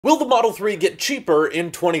Will the Model 3 get cheaper in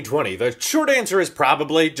 2020? The short answer is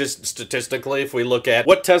probably, just statistically. If we look at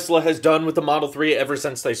what Tesla has done with the Model 3 ever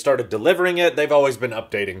since they started delivering it, they've always been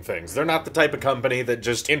updating things. They're not the type of company that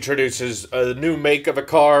just introduces a new make of a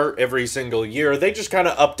car every single year. They just kind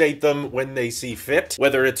of update them when they see fit,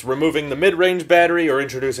 whether it's removing the mid-range battery or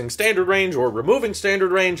introducing standard range or removing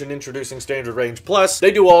standard range and introducing standard range plus.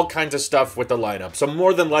 They do all kinds of stuff with the lineup. So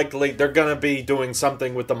more than likely, they're gonna be doing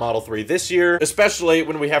something with the Model 3 this year, especially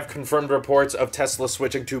when we have confirmed reports of Tesla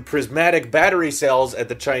switching to prismatic battery cells at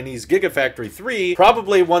the Chinese Gigafactory 3,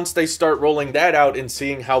 probably once they start rolling that out and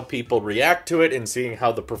seeing how people react to it and seeing how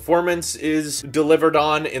the performance is delivered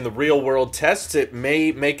on in the real world tests, it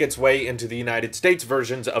may make its way into the United States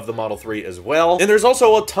versions of the Model 3 as well. And there's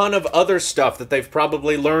also a ton of other stuff that they've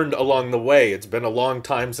probably learned along the way. It's been a long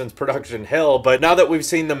time since production hell, but now that we've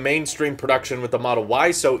seen the mainstream production with the Model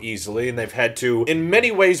Y so easily, and they've had to, in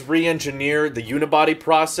many ways, re-engineer the unibody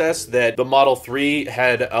process, that the Model 3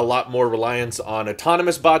 had a lot more reliance on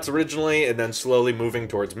autonomous bots originally and then slowly moving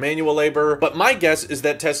towards manual labor. But my guess is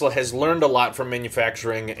that Tesla has learned a lot from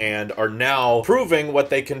manufacturing and are now proving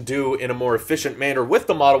what they can do in a more efficient manner with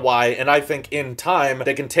the Model Y, and I think in time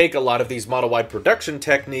they can take a lot of these Model Y production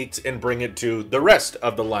techniques and bring it to the rest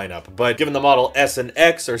of the lineup. But given the Model S and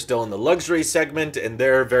X are still in the luxury segment and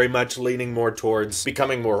they're very much leaning more towards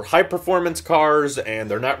becoming more high-performance cars and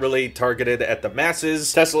they're not really targeted at the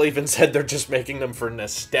masses, Tesla even said they're just making them for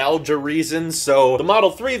nostalgia reasons. So the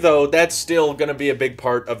Model 3 though, that's still going to be a big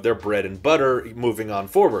part of their bread and butter moving on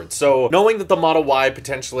forward. So knowing that the Model Y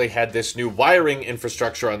potentially had this new wiring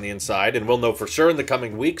infrastructure on the inside, and we'll know for sure in the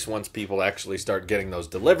coming weeks once people actually start getting those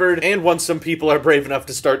delivered, and once some people are brave enough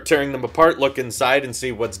to start tearing them apart, look inside and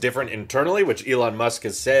see what's different internally, which Elon Musk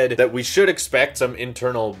has said that we should expect some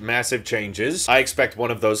internal massive changes. I expect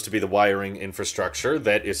one of those to be the wiring infrastructure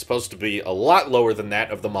that is supposed to be a lot lower than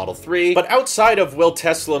that of the Model 3. But outside of will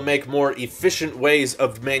Tesla make more efficient ways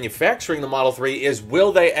of manufacturing the Model 3 is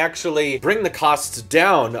will they actually bring the costs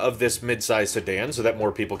down of this midsize sedan so that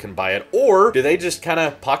more people can buy it, or do they just kind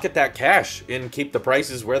of pocket that cash and keep the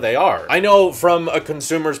prices where they are? I know from a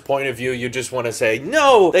consumer's point of view, you just want to say,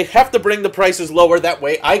 no, they have to bring the prices lower, that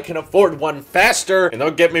way I can afford one faster. And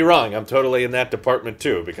don't get me wrong, I'm totally in that department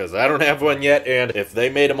too, because I don't have one yet, and if they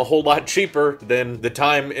made them a whole lot cheaper, then the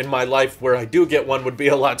time in my life where I do get one would be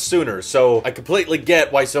a lot sooner. So I completely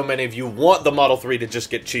get why so many of you want the Model 3 to just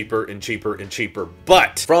get cheaper and cheaper and cheaper.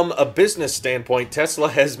 But from a business standpoint, Tesla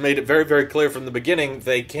has made it very, very clear from the beginning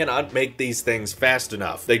they cannot make these things fast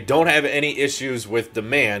enough. They don't have any issues with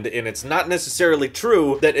demand, and it's not necessarily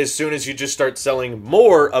true that as soon as you just start selling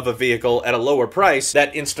more of a vehicle at a lower price,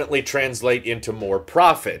 that instantly translate into more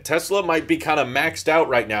profit. Tesla might be kind of maxed out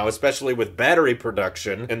right now, especially with battery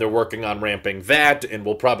production, and they're working on ramping that, and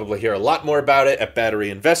we'll probably hear a lot more about it at Battery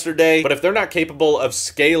Investor Day. But if they're not capable of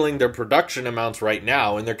scaling their production amounts right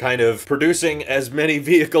now, and they're kind of producing as many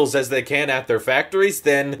vehicles as they can at their factories,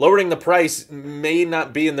 then lowering the price may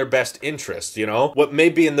not be in their best interest, you know? What may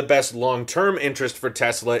be in the best long-term interest for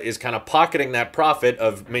Tesla is kind of pocketing that profit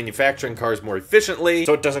of manufacturing cars more efficiently,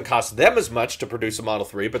 so it doesn't cost them as much to produce a Model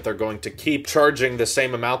 3, but they're going to keep charging the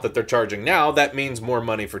same amount that they're charging now. That means more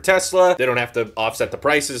money for Tesla. They don't have to offset the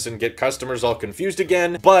prices and get customers all confused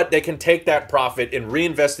again, but they can take that profit and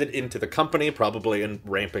reinvest it into the company, probably in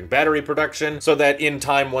ramping battery production, so that in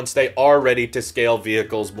time, once they are ready to scale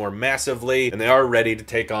vehicles more massively and they are ready to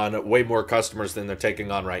take on way more customers than they're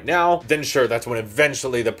taking on right now, then sure, that's when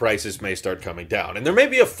eventually the prices may start coming down. And there may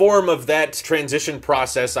be a form of that transition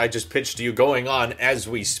process I just pitched to you going on as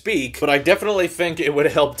we speak, but I definitely think it would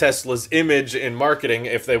help Tesla's image in marketing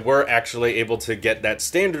if they were actually able to get that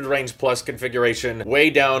standard range plus configuration way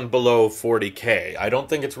down below 40K. I don't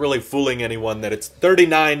think it's really fooling anyone that it's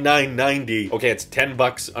 $39,990. Okay, it's 10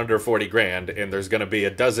 bucks under 40 grand, and there's gonna be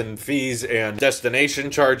a dozen fees and destination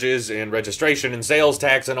charges and registration and sales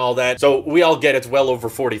tax and all that. So we all get it's well over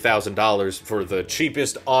 $40,000 for the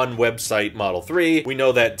cheapest on-website Model 3. We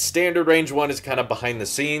know that standard range one is kind of behind the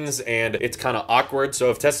scenes and it's kind of awkward. So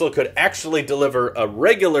if Tesla could actually deliver a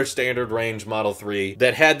regular standard range Model 3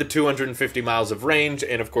 that had the 250 miles of range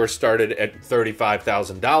and of course started at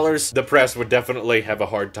 $35,000, the press would definitely have a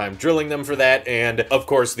hard time drilling them for that. And of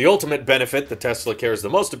course, the ultimate benefit that Tesla cares the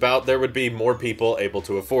most about, there would be more people able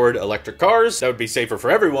to afford electric cars. That would be safer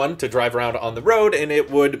for everyone to drive around on the road, and it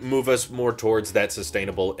would move us more towards that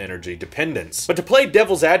sustainable energy dependence. But to play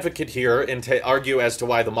devil's advocate here and to argue as to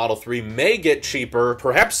why the Model 3 may get cheaper,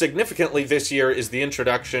 perhaps significantly this year, is the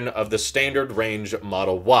introduction of the standard range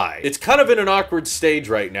Model Y. It's kind of in an awkward stage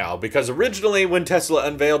right now because originally when Tesla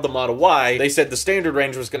unveiled the Model Y, they said the standard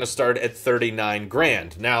range was going to start at 39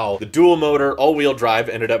 grand. Now, the dual motor However, all-wheel drive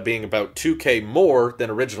ended up being about 2K more than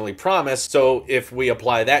originally promised, so if we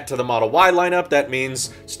apply that to the Model Y lineup, that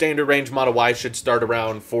means standard range Model Y should start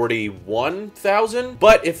around $41,000.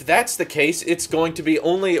 But if that's the case, it's going to be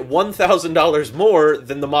only $1,000 more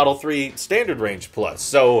than the Model 3 standard range plus.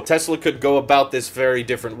 So Tesla could go about this very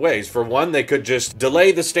different ways. For one, they could just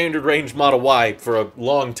delay the standard range Model Y for a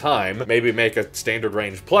long time, maybe make a standard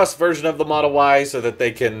range plus version of the Model Y so that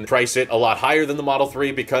they can price it a lot higher than the Model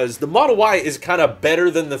 3, because the Model Y is kind of better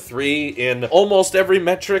than the 3 in almost every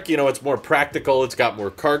metric. You know, it's more practical, it's got more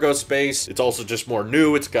cargo space, it's also just more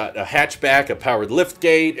new, it's got a hatchback, a powered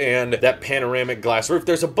liftgate, and that panoramic glass roof.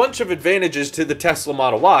 There's a bunch of advantages to the Tesla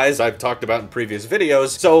Model Y, as I've talked about in previous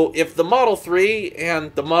videos. So if the Model 3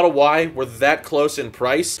 and the Model Y were that close in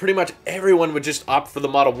price, pretty much everyone would just opt for the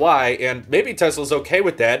Model Y, and maybe Tesla's okay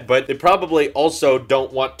with that, but they probably also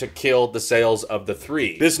don't want to kill the sales of the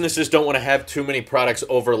 3. Businesses don't want to have too many products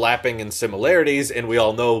overlapping in similarities, and we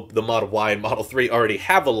all know the Model Y and Model 3 already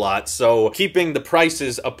have a lot, so keeping the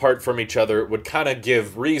prices apart from each other would kind of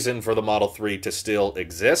give reason for the Model 3 to still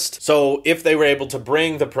exist. So if they were able to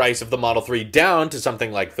bring the price of the Model 3 down to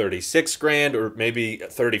something like 36 grand or maybe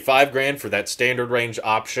 35 grand for that standard range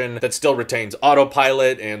option that still retains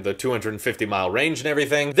autopilot and the 250-mile range and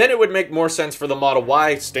everything, then it would make more sense for the Model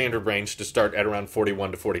Y standard range to start at around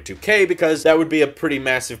 41 to 42K, because that would be a pretty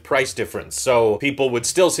massive price difference. So people would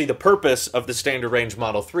still see the purpose of the standard range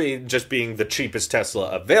Model 3 just being the cheapest Tesla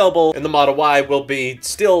available, and the Model Y will be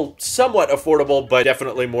still somewhat affordable, but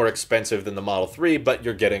definitely more expensive than the Model 3, but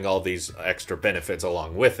you're getting all these extra benefits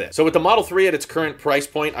along with it. So with the Model 3 at its current price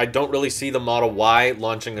point, I don't really see the Model Y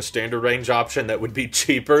launching a standard range option that would be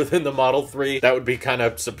cheaper than the Model 3. That would be kind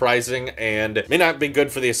of surprising, and may not be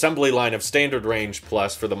good for the assembly line of standard range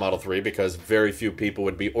plus for the Model 3, because very few people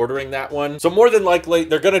would be ordering that one. So more than likely,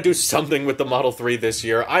 they're gonna do something with the Model 3 this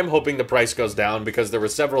year. I'm hoping the price goes down, because there were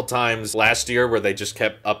several times last year where they just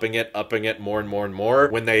kept upping it more and more and more.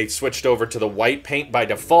 When they switched over to the white paint by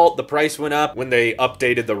default, the price went up. When they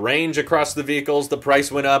updated the range across the vehicles, the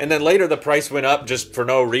price went up. And then later the price went up just for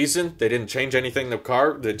no reason. They didn't change anything in the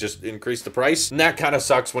car, they just increased the price. And that kind of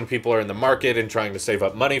sucks when people are in the market and trying to save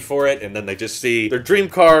up money for it, and then they just see their dream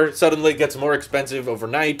car suddenly gets more expensive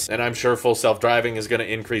overnight. And I'm sure full self-driving is going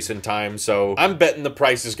to increase in time, so I'm betting the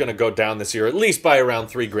price is going to go down this year, at least by around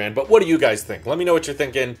 3 grand. But what do you guys think? Let me know what you're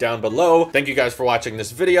thinking down below. Thank you guys for watching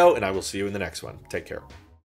this video, and I will see you in the next one. Take care.